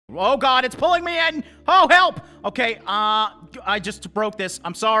Oh god, it's pulling me in! Oh, help! Okay, I just broke this.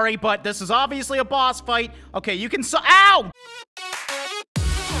 I'm sorry, but this is obviously a boss fight. Okay, you can ow!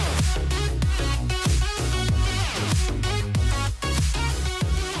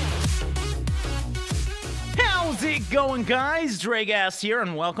 How's it going, guys? Draegast here,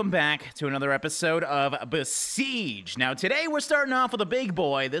 and welcome back to another episode of Besiege. Now, today we're starting off with a big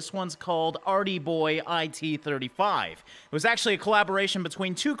boy. This one's called Arty Boy IT-35. It was actually a collaboration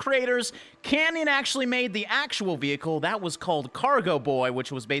between two creators. Canyon actually made the actual vehicle. That was called Cargo Boy,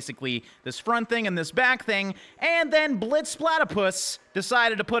 which was basically this front thing and this back thing. And then Blitz Platypus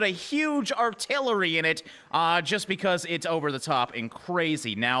decided to put a huge artillery in it just because it's over the top and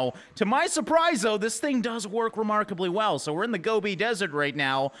crazy. Now, to my surprise, though, this thing does work remarkably well. So we're in the Gobi Desert right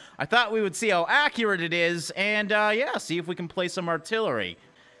now. I thought we would see how accurate it is and, yeah, see if we can play some artillery.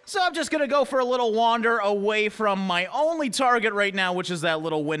 So I'm just gonna go for a little wander away from my only target right now, which is that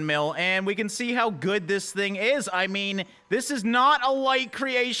little windmill, and we can see how good this thing is. I mean, this is not a light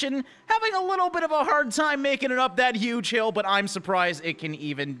creation. Having a little bit of a hard time making it up that huge hill, but I'm surprised it can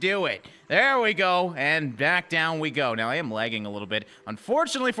even do it. There we go, and back down we go. Now, I am lagging a little bit.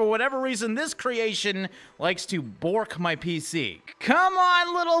 Unfortunately, for whatever reason, this creation likes to bork my PC. Come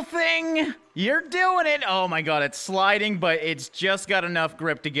on, little thing! You're doing it! Oh my god, it's sliding, but it's just got enough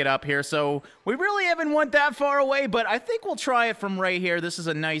grip to get up here, so we really haven't went that far away, but I think we'll try it from right here. This is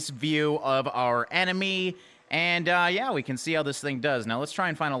a nice view of our enemy, and yeah, we can see how this thing does. Now, let's try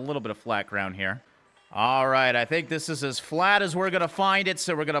and find a little bit of flat ground here. Alright, I think this is as flat as we're gonna find it,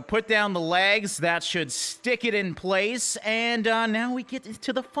 so we're gonna put down the legs. That should stick it in place, and now we get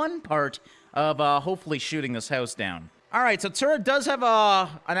to the fun part of hopefully shooting this house down. Alright, so turret does have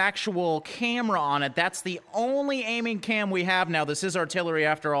an actual camera on it. That's the only aiming cam we have now. This is artillery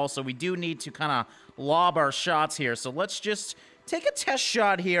after all, so we do need to kind of lob our shots here. So let's just take a test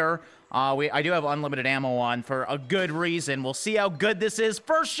shot here. I do have unlimited ammo on for a good reason. We'll see how good this is.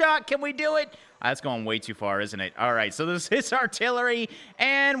 First shot, can we do it? That's going way too far, isn't it? All right, so this is artillery,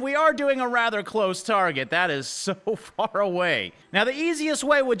 and we are doing a rather close target. That is so far away. Now, the easiest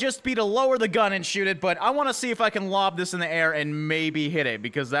way would just be to lower the gun and shoot it, but I want to see if I can lob this in the air and maybe hit it,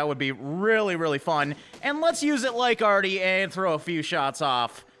 because that would be really, really fun. And let's use it like Arty and throw a few shots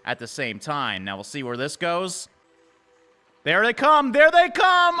off at the same time. Now, we'll see where this goes. There they come! There they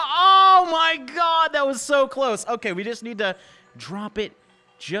come! Oh, my God! That was so close. Okay, we just need to drop it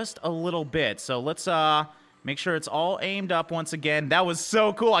just a little bit. So let's make sure it's all aimed up once again. That was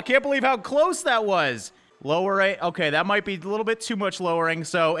so cool. I can't believe how close that was. Lower it. Okay, that might be a little bit too much lowering.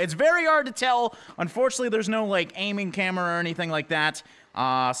 So it's very hard to tell. Unfortunately, there's no like aiming camera or anything like that.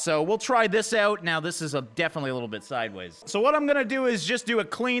 So we'll try this out. Now, this is definitely a little bit sideways. So what I'm gonna do is just do a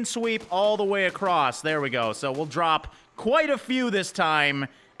clean sweep all the way across. There we go. So we'll drop quite a few this time.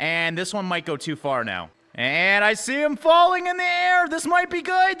 And this one might go too far now. And I see him falling in the air. This might be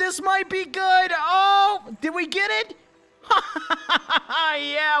good. This might be good. Oh, did we get it?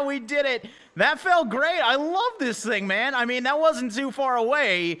 Yeah, we did it. That felt great. I love this thing, man. I mean, that wasn't too far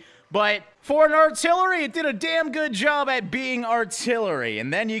away, but for an artillery, it did a damn good job at being artillery.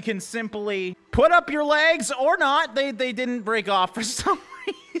 And then you can simply put up your legs or not. They didn't break off for some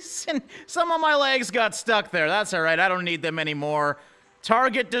reason. Some of my legs got stuck there. That's all right. I don't need them anymore.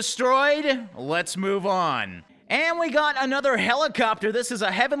 Target destroyed. Let's move on. And we got another helicopter. This is a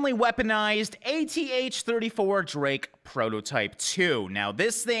heavily weaponized ATH-34 Drake Prototype 2. Now,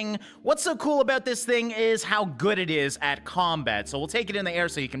 this thing, what's so cool about this thing is how good it is at combat. So we'll take it in the air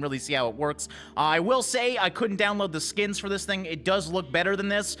so you can really see how it works. I will say I couldn't download the skins for this thing. It does look better than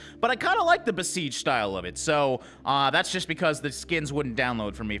this, but I kind of like the Besiege style of it. So that's just because the skins wouldn't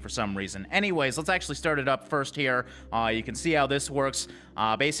download for me for some reason. Anyways, let's actually start it up first here. You can see how this works.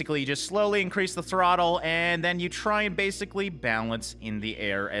 Basically, you just slowly increase the throttle, and then you try and basically balance in the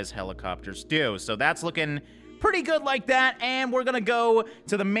air as helicopters do. So that's looking pretty good like that, and we're gonna go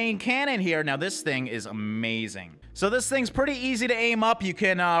to the main cannon here. Now, this thing is amazing. So this thing's pretty easy to aim up. You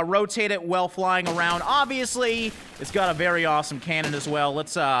can rotate it while flying around. Obviously, it's got a very awesome cannon as well.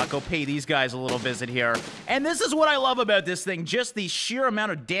 Let's go pay these guys a little visit here. And this is what I love about this thing, just the sheer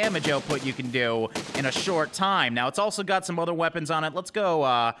amount of damage output you can do in a short time. Now, it's also got some other weapons on it. Let's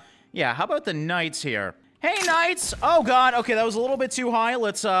go, yeah, how about the Knights here? Hey, Knights! Oh, God. Okay, that was a little bit too high.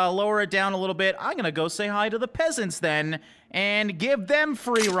 Let's lower it down a little bit. I'm gonna go say hi to the peasants then and give them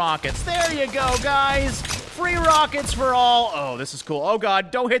free rockets. There you go, guys. Free rockets for all. Oh, this is cool. Oh,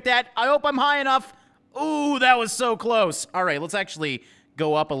 God. Don't hit that. I hope I'm high enough. Ooh, that was so close. All right, let's actually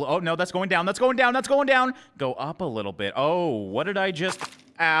go up a little. Oh, no, that's going down. That's going down. That's going down. Go up a little bit. Oh, what did I just...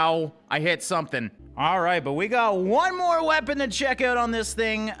 Ow, I hit something. All right, but we got one more weapon to check out on this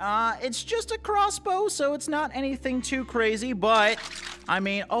thing. It's just a crossbow, so it's not anything too crazy, but I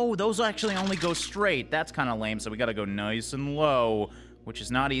mean, oh, those actually only go straight. That's kind of lame, so we gotta go nice and low, which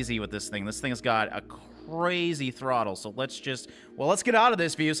is not easy with this thing. This thing's got a crazy throttle, so let's get out of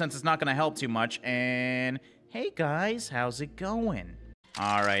this view since it's not gonna help too much. And hey guys, how's it going?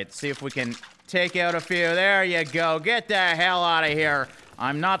 All right, see if we can take out a few. There you go. Get the hell out of here.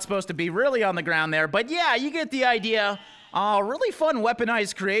 I'm not supposed to be really on the ground there, but yeah, you get the idea. Really fun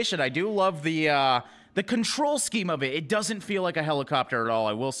weaponized creation. I do love the control scheme of it. It doesn't feel like a helicopter at all,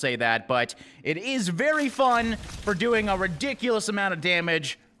 I will say that, but it is very fun for doing a ridiculous amount of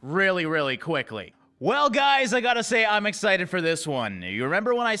damage really, really quickly. Well, guys, I gotta say I'm excited for this one. You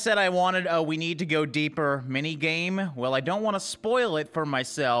remember when I said I wanted a We Need to Go Deeper minigame? Well, I don't want to spoil it for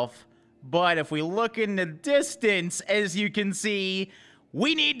myself, but if we look in the distance, as you can see,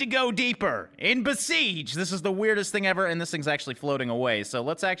 we need to go deeper in Besiege. This is the weirdest thing ever, and this thing's actually floating away. So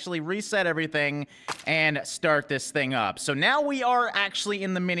let's actually reset everything and start this thing up. So now we are actually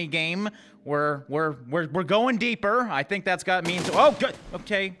in the mini game. We're going deeper. I think that's got means. Oh, good.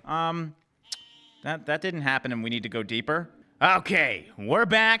 Okay. That didn't happen, and we need to go deeper. Okay, we're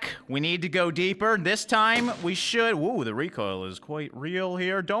back. We need to go deeper. This time we should. Ooh, the recoil is quite real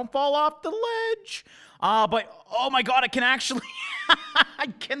here. Don't fall off the ledge. But, oh my god, I can actually, I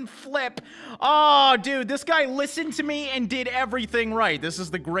can flip. Oh, dude, this guy listened to me and did everything right. This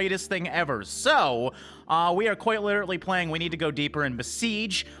is the greatest thing ever. So, we are quite literally playing We Need to Go Deeper in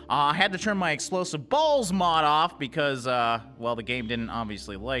Besiege. I had to turn my explosive balls mod off because, well, the game didn't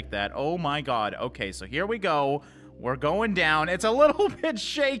obviously like that. Oh my god. Okay, so here we go. We're going down. It's a little bit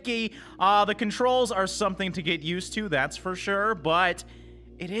shaky. The controls are something to get used to, that's for sure, but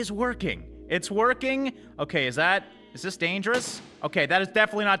it is working. It's working. Okay, is this dangerous? Okay, that is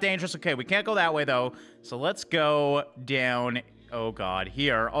definitely not dangerous. Okay, we can't go that way, though. So let's go down. Oh, God,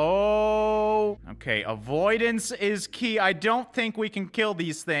 here. Oh. Okay, avoidance is key. I don't think we can kill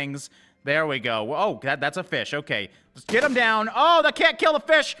these things. There we go. Oh, that's a fish. Okay, let's get him down. Oh, that can't kill the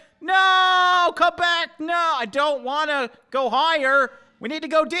fish. No, come back. No, I don't want to go higher. We need to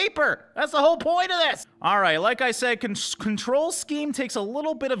go deeper. That's the whole point of this. All right, like I said, control scheme takes a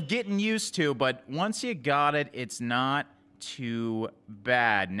little bit of getting used to, but once you got it, it's not too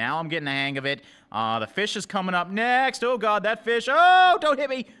bad. Now I'm getting the hang of it. The fish is coming up next. Oh, God, that fish. Oh, don't hit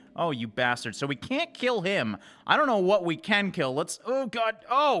me. Oh, you bastard. So we can't kill him. I don't know what we can kill. Oh, God.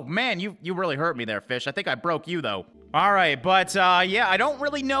 Oh, man, you really hurt me there, fish. I think I broke you, though. All right, but, yeah, I don't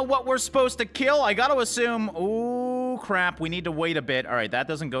really know what we're supposed to kill. I got to assume... Ooh, crap. We need to wait a bit. All right, that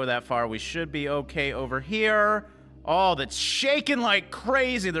doesn't go that far. We should be okay over here. Oh, that's shaking like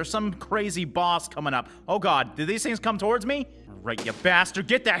crazy. There's some crazy boss coming up. Oh, God. Did these things come towards me? All right, you bastard.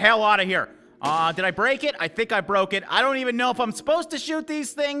 Get the hell out of here. Did I break it? I think I broke it. I don't even know if I'm supposed to shoot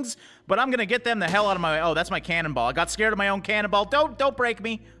these things, but I'm gonna get them the hell out of my way. Oh, that's my cannonball. I got scared of my own cannonball. Don't break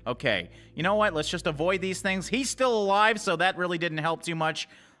me. Okay. You know what? Let's just avoid these things. He's still alive, so that really didn't help too much.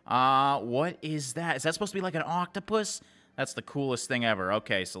 What is that? Is that supposed to be like an octopus? That's the coolest thing ever.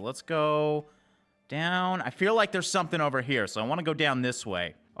 Okay, so let's go down. I feel like there's something over here, so I want to go down this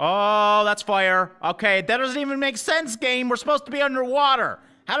way. Oh, that's fire. Okay, that doesn't even make sense, game. We're supposed to be underwater.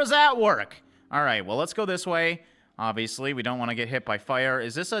 How does that work? All right, well, let's go this way. Obviously, we don't want to get hit by fire.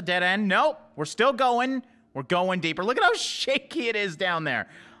 Is this a dead end? Nope. We're still going. We're going deeper. Look at how shaky it is down there.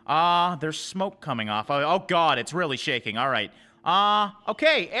 There's smoke coming off. Oh, God, it's really shaking. All right.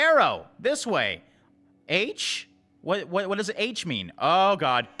 Okay, arrow. This way. H? What does H mean? Oh,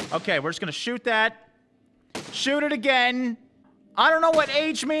 God. Okay, we're just going to shoot that. Shoot it again. I don't know what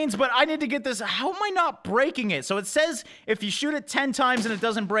H means, but I need to get this. How am I not breaking it? So it says if you shoot it 10 times and it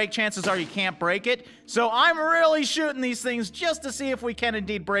doesn't break, chances are you can't break it. So I'm really shooting these things just to see if we can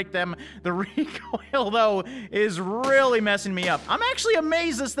indeed break them. The recoil, though, is really messing me up. I'm actually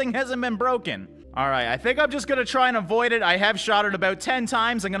amazed this thing hasn't been broken. All right, I think I'm just going to try and avoid it. I have shot it about 10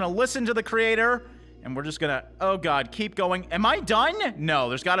 times. I'm going to listen to the creator, and we're just going to, oh, God, keep going. Am I done? No,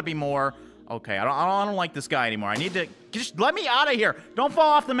 there's got to be more. Okay, I don't like this guy anymore. I need to... Just let me out of here. Don't fall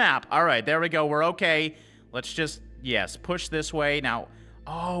off the map. All right, there we go. We're okay. Let's just... Yes, push this way. Now...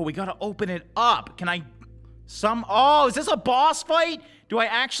 Oh, we gotta open it up. Can I... Oh, is this a boss fight? Do I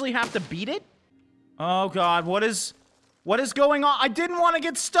actually have to beat it? Oh, God. What is going on? I didn't want to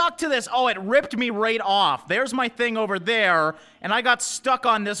get stuck to this. Oh, it ripped me right off. There's my thing over there. And I got stuck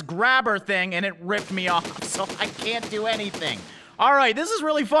on this grabber thing, and it ripped me off. So I can't do anything. All right, this is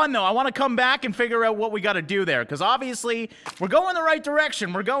really fun, though. I want to come back and figure out what we got to do there, because obviously we're going the right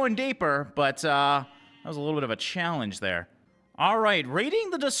direction. We're going deeper, but that was a little bit of a challenge there. All right, reading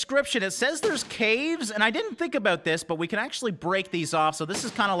the description, it says there's caves, and I didn't think about this, but we can actually break these off, so this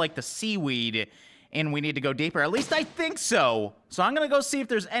is kind of like the seaweed, and we need to go deeper. At least I think so. So I'm going to go see if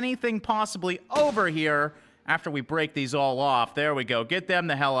there's anything possibly over here after we break these all off. There we go. Get them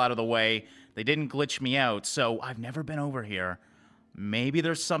the hell out of the way. They didn't glitch me out, so I've never been over here. Maybe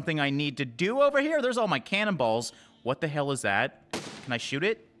there's something I need to do over here. There's all my cannonballs. What the hell is that? Can I shoot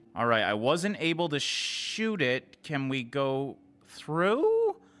it? All right, I wasn't able to shoot it. Can we go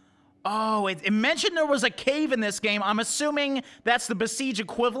through? Oh, it mentioned there was a cave in this game. I'm assuming that's the Besiege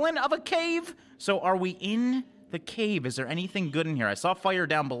equivalent of a cave. So are we in the cave? Is there anything good in here? I saw fire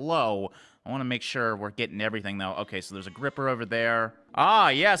down below. I want to make sure we're getting everything, though. Okay, so there's a gripper over there. Ah,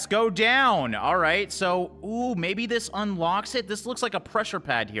 yes, go down. All right, so, ooh, maybe this unlocks it. This looks like a pressure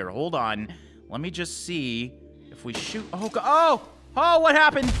pad here. Hold on. Let me just see if we shoot. Oh, God. Oh, what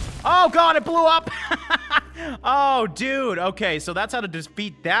happened? Oh, God, it blew up. Oh, dude. Okay, so that's how to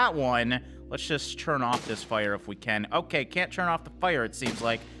defeat that one. Let's just turn off this fire if we can. Okay, can't turn off the fire, it seems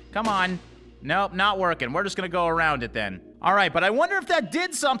like. Come on. Nope, not working. We're just going to go around it then. All right, but I wonder if that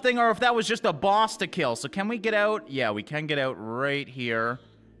did something or if that was just a boss to kill. So can we get out? Yeah, we can get out right here.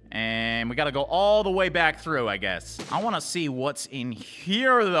 And we got to go all the way back through, I guess. I want to see what's in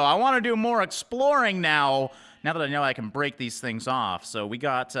here, though. I want to do more exploring now that I know I can break these things off. So we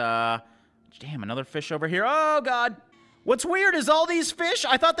got, damn, another fish over here. Oh, God. What's weird is all these fish,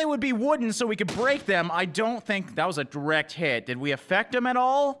 I thought they would be wooden so we could break them. I don't think that was a direct hit. Did we affect them at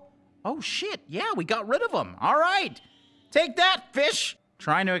all? Oh, shit. Yeah, we got rid of them. All right. Take that, fish.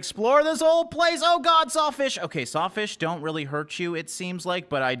 Trying to explore this whole place. Oh, God, sawfish. Okay, sawfish don't really hurt you, it seems like,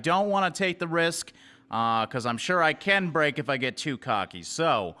 but I don't want to take the risk because I'm sure I can break if I get too cocky.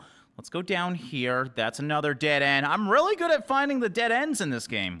 So let's go down here. That's another dead end. I'm really good at finding the dead ends in this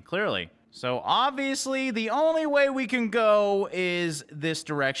game, clearly. So obviously, the only way we can go is this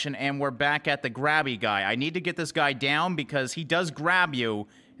direction, and we're back at the grabby guy. I need to get this guy down because he does grab you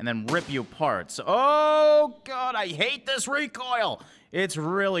and then rip you apart. So, oh, God, I hate this recoil. It's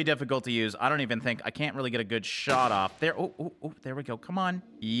really difficult to use. I don't even think, I can't really get a good shot off. There, oh, there we go. Come on.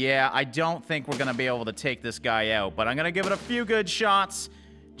 Yeah, I don't think we're going to be able to take this guy out, but I'm going to give it a few good shots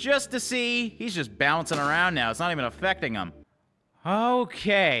just to see. He's just bouncing around now. It's not even affecting him.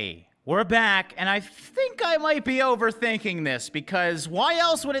 Okay. We're back, and I think I might be overthinking this, because why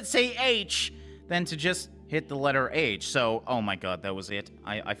else would it say H than to just hit the letter H? So, oh my God, that was it.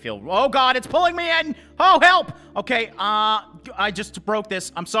 I feel, oh God, it's pulling me in! Oh, help! Okay, I just broke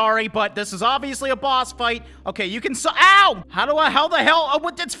this. I'm sorry, but this is obviously a boss fight. Okay, you can, ow! How the hell,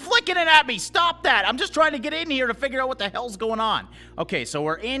 oh, it's flicking it at me! Stop that! I'm just trying to get in here to figure out what the hell's going on. Okay, so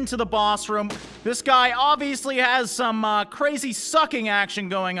we're into the boss room. This guy obviously has some crazy sucking action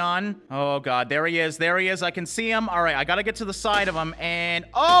going on. Oh God, there he is, I can see him. All right, I gotta get to the side of him, and,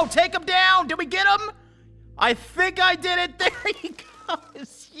 oh, take him down! Did we get him? I think I did it. There he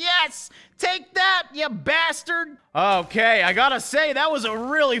goes. Yes. Take that, you bastard. Okay, I gotta say, that was a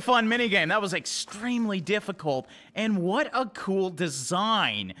really fun minigame. That was extremely difficult. And what a cool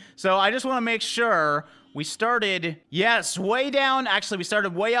design. So I just want to make sure we started, yes, way down. Actually, we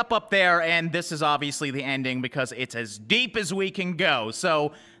started way up there. And this is obviously the ending because it's as deep as we can go.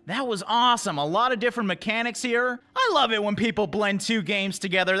 So that was awesome. A lot of different mechanics here. I love it when people blend two games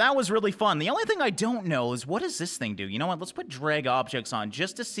together. That was really fun. The only thing I don't know is, what does this thing do? You know what? Let's put drag objects on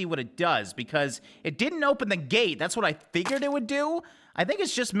just to see what it does, because it didn't open the gate. That's what I figured it would do. I think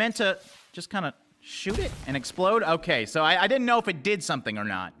it's just meant to just kind of shoot it and explode. Okay, so I didn't know if it did something or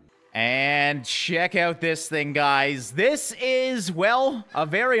not. And check out this thing, guys. This is, well, a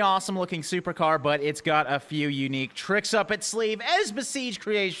very awesome looking supercar, but it's got a few unique tricks up its sleeve, as Besiege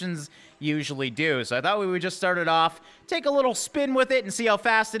Creations usually do. So I thought we would just start it off, take a little spin with it, and see how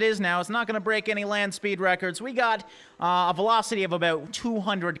fast it is. Now, it's not going to break any land speed records. We got a velocity of about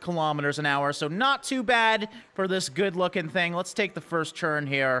 200 kilometers an hour, so not too bad for this good-looking thing. Let's take the first turn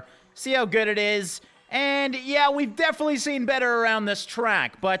here, see how good it is. And yeah, we've definitely seen better around this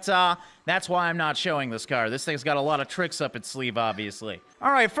track, but that's why I'm not showing this car. This thing's got a lot of tricks up its sleeve, obviously.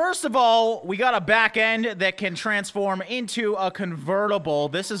 All right, first of all, we got a back end that can transform into a convertible.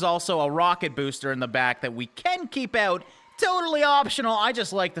 This is also a rocket booster in the back that we can keep out. Totally optional. I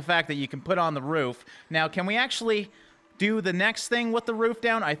just like the fact that you can put on the roof. Now, can we actually do the next thing with the roof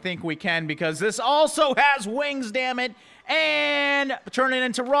down? I think we can, because this also has wings, damn it. And turn it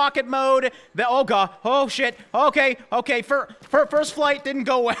into rocket mode. Oh God, oh shit. Okay, first flight didn't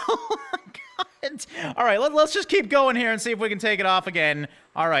go well. God. All right, let's just keep going here and see if we can take it off again.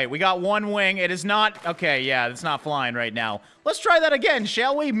 All right, we got one wing. It is not... Okay, yeah, it's not flying right now. Let's try that again,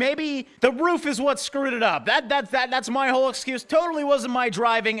 shall we? Maybe the roof is what screwed it up. That's my whole excuse. Totally wasn't my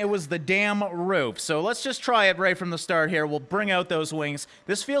driving. It was the damn roof. So let's just try it right from the start here. We'll bring out those wings.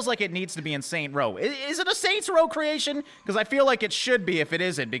 This feels like it needs to be in Saint Row. Is it a Saints Row creation? Because I feel like it should be if it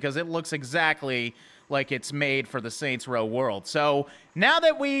isn't, because it looks exactly like it's made for the Saints Row world. So now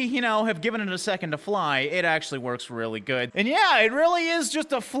that we, you know, have given it a second to fly, it actually works really good. And yeah, it really is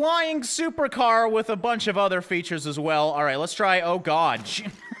just a flying supercar with a bunch of other features as well. All right, let's try, oh God.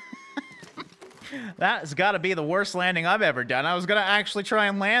 That has got to be the worst landing I've ever done. I was going to actually try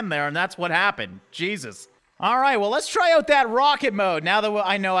and land there, and that's what happened. Jesus. All right, well, let's try out that rocket mode now that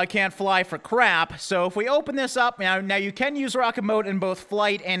I know I can't fly for crap. So if we open this up, now you can use rocket mode in both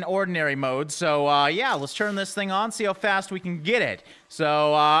flight and ordinary mode. So, yeah, let's turn this thing on, see how fast we can get it.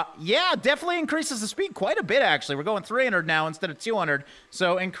 So, yeah, definitely increases the speed quite a bit, actually. We're going 300 now instead of 200,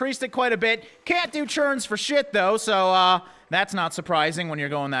 so increased it quite a bit. Can't do churns for shit, though, so, that's not surprising when you're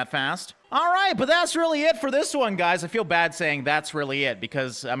going that fast. All right, but that's really it for this one, guys. I feel bad saying that's really it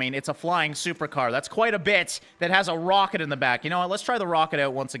because, I mean, it's a flying supercar. That's quite a bit that has a rocket in the back. You know what? Let's try the rocket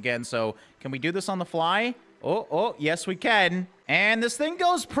out once again. So, can we do this on the fly? Oh, yes, we can. And this thing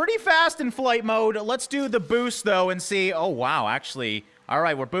goes pretty fast in flight mode. Let's do the boost, though, and see. Oh, wow, actually. All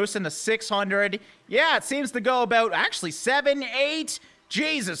right, we're boosting to 600. Yeah, it seems to go about, actually, 7, 8...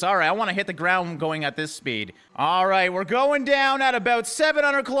 Jesus, all right, I want to hit the ground going at this speed. All right, we're going down at about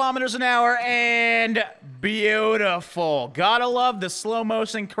 700 kilometers an hour, and beautiful. Gotta love the slow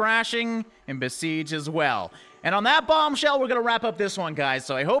motion crashing in Besiege as well. And on that bombshell, we're going to wrap up this one, guys.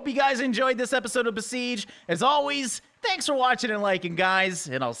 So I hope you guys enjoyed this episode of Besiege. As always, thanks for watching and liking, guys,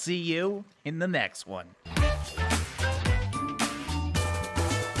 and I'll see you in the next one.